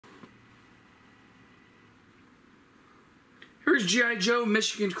Here's G.I. Joe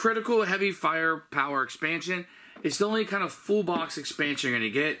Michigan Critical Heavy Firepower Expansion. It's the only kind of full box expansion you're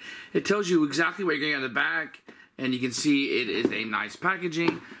going to get. It tells you exactly what you're getting on the back, and you can see it is a nice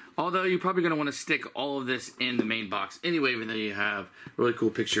packaging. Although you're probably going to want to stick all of this in the main box anyway, even though you have a really cool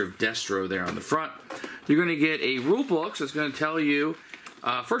picture of Destro there on the front. You're going to get a rule book, so it's going to tell you,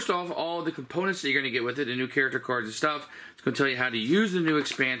 first off, all the components that you're going to get with it, the new character cards and stuff. It's going to tell you how to use the new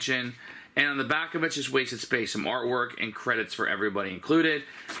expansion. And on the back of it, just wasted space, some artwork and credits for everybody included.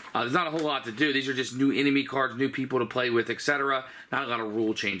 There's not a whole lot to do. These are just new enemy cards, new people to play with, etc. Not a lot of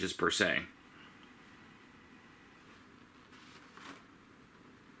rule changes per se.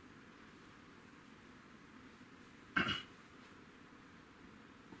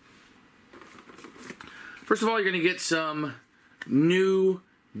 First of all, you're going to get some new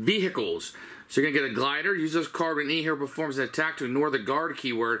vehicles. So you're going to get a glider. Use this card when any hero performs an attack to ignore the guard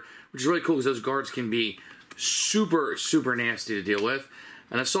keyword, which is really cool because those guards can be super, super nasty to deal with.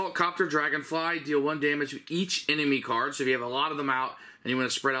 An assault copter dragonfly. Deal 1 damage to each enemy card. So if you have a lot of them out and you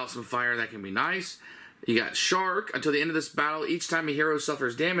want to spread out some fire, that can be nice. You got Shark. Until the end of this battle, each time a hero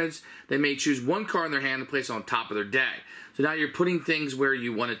suffers damage, they may choose 1 card in their hand and place it on top of their deck. So now you're putting things where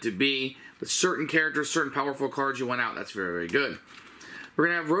you want it to be. With certain characters, certain powerful cards you want out. That's very, very good. We're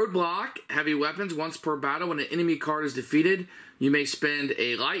going to have Roadblock, heavy weapons. Once per battle, when an enemy card is defeated, you may spend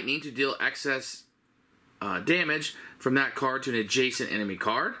a lightning to deal excess damage from that card to an adjacent enemy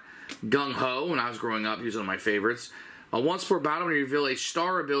card. Gung Ho, when I was growing up, he was one of my favorites. Once per battle, when you reveal a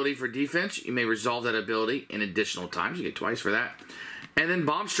star ability for defense, you may resolve that ability in additional times. You get twice for that. And then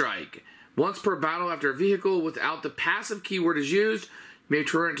Bomb Strike. Once per battle, after a vehicle without the passive keyword is used, you may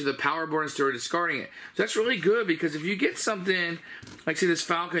turn it to the power board instead of discarding it. So that's really good because if you get something, like say this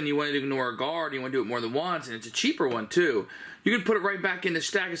Falcon, you want to ignore a guard, you want to do it more than once, and it's a cheaper one too, you can put it right back in the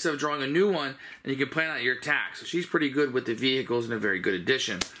stack instead of drawing a new one, and you can plan out your attack. So she's pretty good with the vehicles and a very good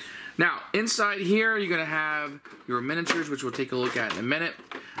addition. Now, inside here, you're going to have your miniatures, which we'll take a look at in a minute.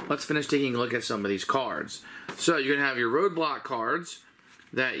 Let's finish taking a look at some of these cards. So you're going to have your Roadblock cards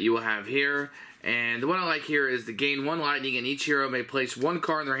that you will have here. And the one I like here is the gain 1 lightning, and each hero may place 1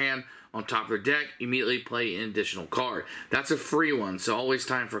 card in their hand on top of their deck. Immediately play an additional card. That's a free one, so always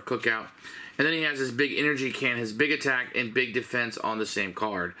time for a cookout. And then he has his big energy can, his big attack and big defense on the same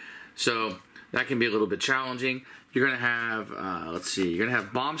card. So that can be a little bit challenging. You're going to have, let's see, you're going to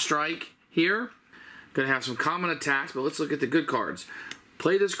have Bomb Strike here. Going to have some common attacks, but let's look at the good cards.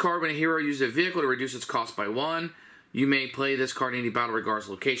 Play this card when a hero uses a vehicle to reduce its cost by 1. You may play this card in any battle regardless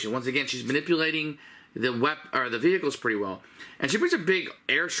of location. Once again, she's manipulating the vehicles pretty well. And she brings a big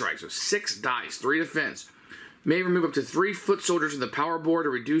airstrike, so 6 dice, 3 defense. May remove up to 3 foot soldiers from the power board to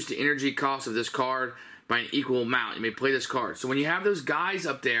reduce the energy cost of this card by an equal amount. You may play this card. So when you have those guys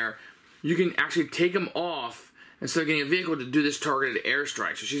up there, you can actually take them off instead of getting a vehicle to do this targeted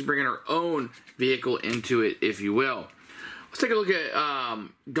airstrike. So she's bringing her own vehicle into it, if you will. Let's take a look at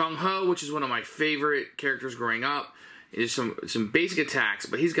Gung Ho, which is one of my favorite characters growing up. There's some basic attacks,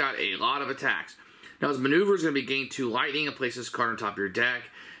 but he's got a lot of attacks. Now his maneuver is going to be gain 2 lightning and place this card on top of your deck.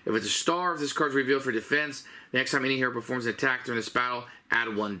 If it's a star, if this card's revealed for defense, the next time any hero performs an attack during this battle,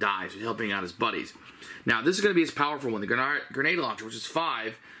 add 1 die, so helping out his buddies. Now this is going to be his powerful one, the grenade launcher, which is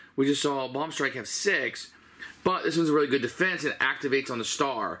 5. We just saw Bomb Strike have 6, but this one's a really good defense and activates on the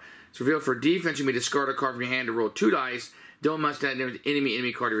star. It's revealed for defense, you may discard a card from your hand to roll 2 dice. Don't must add an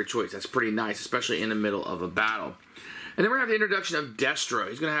enemy card of your choice. That's pretty nice, especially in the middle of a battle. And then we're going to have the introduction of Destro.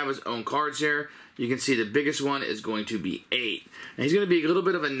 He's going to have his own cards here. You can see the biggest one is going to be 8. And he's going to be a little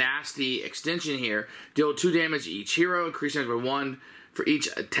bit of a nasty extension here. Deal 2 damage to each hero, increase damage by 1 for each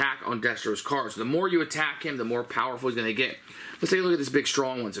attack on Destro's cards. So the more you attack him, the more powerful he's going to get. Let's take a look at this big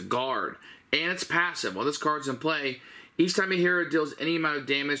strong one. It's a guard. And it's passive. While this card's in play, each time a hero deals any amount of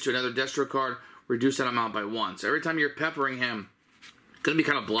damage to another Destro card, reduce that amount by 1. So every time you're peppering him, it's going to be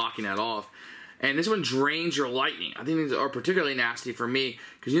kind of blocking that off. And this one drains your lightning. I think these are particularly nasty for me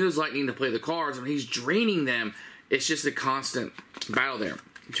because you use lightning to play the cards. When he's draining them, it's just a constant battle there.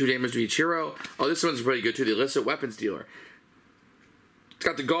 2 damage to each hero. Oh, this one's really good too. The illicit weapons dealer. It's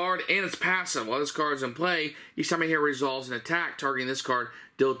got the guard and it's passive. While this card's in play, each time a hero resolves an attack targeting this card,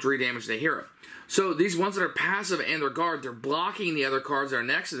 deal 3 damage to the hero. So these ones that are passive and their guard, they're blocking the other cards that are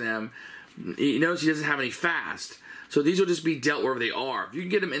next to them. You notice he doesn't have any fast. So these will just be dealt wherever they are. If you can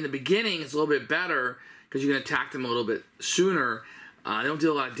get them in the beginning, it's a little bit better because you can attack them a little bit sooner. They don't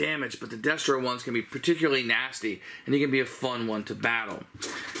deal a lot of damage, but the Destro ones can be particularly nasty, and he can be a fun one to battle.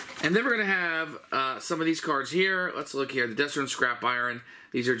 And then we're going to have some of these cards here. Let's look here. The Destro and Scrap Iron.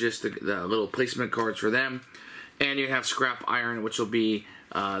 These are just the little placement cards for them. And you have Scrap Iron, which will be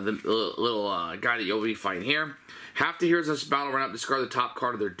the little guy that you'll be fighting here. Half the heroes in this battle run up, discard the top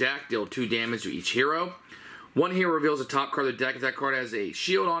card of their deck, deal 2 damage to each hero. One hero reveals the top card of their deck. If that card has a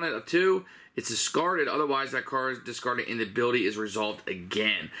shield on it of 2, it's discarded. Otherwise, that card is discarded and the ability is resolved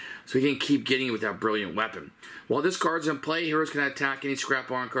again. So he can keep getting it with that brilliant weapon. While this card's in play, heroes can attack any scrap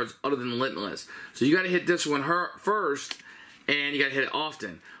iron cards other than Limitless. So you got to hit this one first, and you got to hit it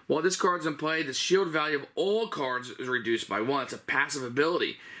often. While this card's in play, the shield value of all cards is reduced by 1. It's a passive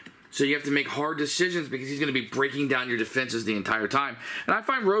ability. So you have to make hard decisions because he's going to be breaking down your defenses the entire time. And I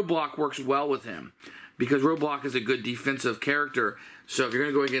find Roadblock works well with him because Roadblock is a good defensive character. So if you're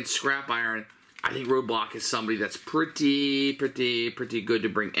going to go against Scrap Iron, I think Roadblock is somebody that's pretty good to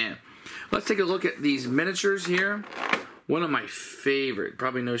bring in. Let's take a look at these miniatures here. One of my favorite,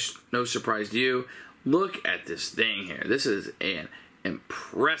 probably no surprise to you. Look at this thing here. This is an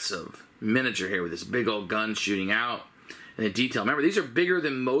impressive miniature here with this big old gun shooting out. And the detail. Remember, these are bigger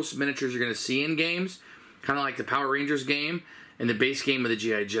than most miniatures you're going to see in games. Kind of like the Power Rangers game and the base game of the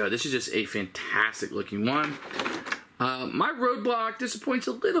G.I. Joe. This is just a fantastic looking one. My Roadblock disappoints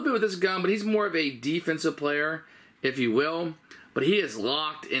a little bit with this gun, but he's more of a defensive player, if you will. But he is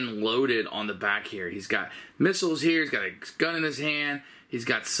locked and loaded on the back here. He's got missiles here. He's got a gun in his hand. He's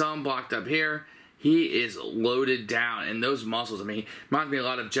got some blocked up here. He is loaded down. And those muscles, I mean, he reminds me a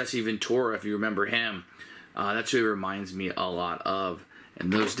lot of Jesse Ventura, if you remember him. That's who he reminds me a lot of in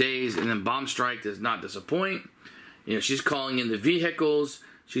those days. And then Bomb Strike does not disappoint. You know, she's calling in the vehicles.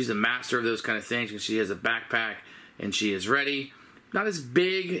 She's the master of those kind of things because she has a backpack and she is ready. Not as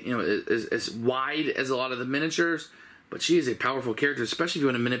big, you know, as wide as a lot of the miniatures, but she is a powerful character, especially if you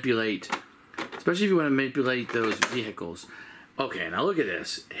want to manipulate, those vehicles. Okay, now look at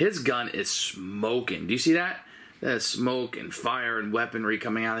this. His gun is smoking. Do you see that? That is smoke and fire and weaponry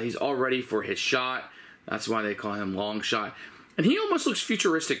coming out. He's all ready for his shot. That's why they call him Long Shot. And he almost looks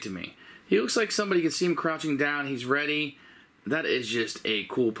futuristic to me. He looks like somebody can see him crouching down. He's ready. That is just a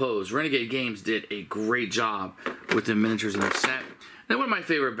cool pose. Renegade Games did a great job with the miniatures in their set. And one of my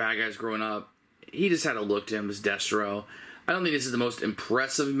favorite bad guys growing up, he just had a look to him, was Destro. I don't think this is the most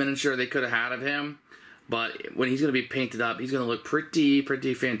impressive miniature they could have had of him. But when he's going to be painted up, he's going to look pretty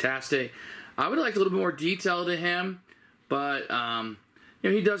fantastic. I would have liked a little bit more detail to him. But, you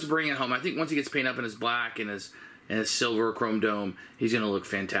know, he does bring it home. I think once he gets painted up in his black and his silver chrome dome, he's going to look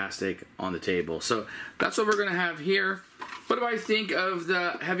fantastic on the table. So that's what we're going to have here. What do I think of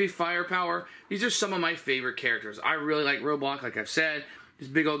the heavy firepower? These are some of my favorite characters. I really like Roadblock, like I've said. This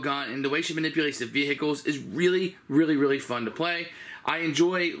big old gun, and the way she manipulates the vehicles is really fun to play. I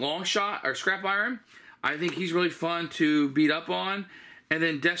enjoy Long Shot, or Scrap Iron. I think he's really fun to beat up on. And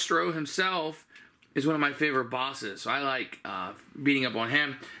then Destro himself is one of my favorite bosses. So I like beating up on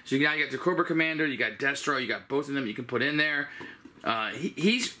him. So you got the Cobra Commander, you got Destro, you got both of them you can put in there.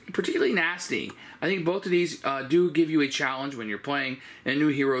 He's particularly nasty. I think both of these do give you a challenge when you're playing, and new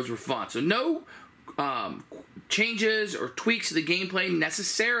heroes were fun. So no changes or tweaks to the gameplay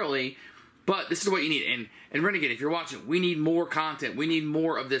necessarily, but this is what you need. And Renegade, if you're watching, we need more content. We need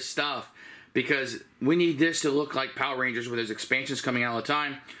more of this stuff because we need this to look like Power Rangers where there's expansions coming out all the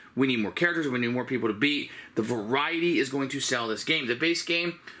time. We need more characters. We need more people to beat. The variety is going to sell this game. The base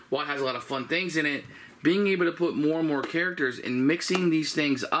game, while it has a lot of fun things in it, being able to put more and more characters and mixing these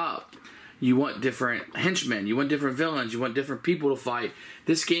things up. You want different henchmen, you want different villains, you want different people to fight.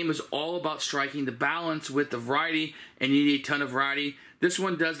 This game is all about striking the balance with the variety, and you need a ton of variety. This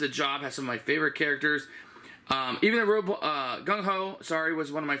one does the job, has some of my favorite characters. Even the Gung Ho,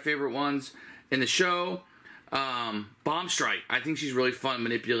 was one of my favorite ones in the show. Bomb Strike, I think she's really fun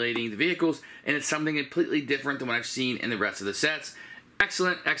manipulating the vehicles, and it's something completely different than what I've seen in the rest of the sets.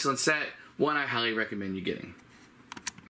 Excellent set. One I highly recommend you getting.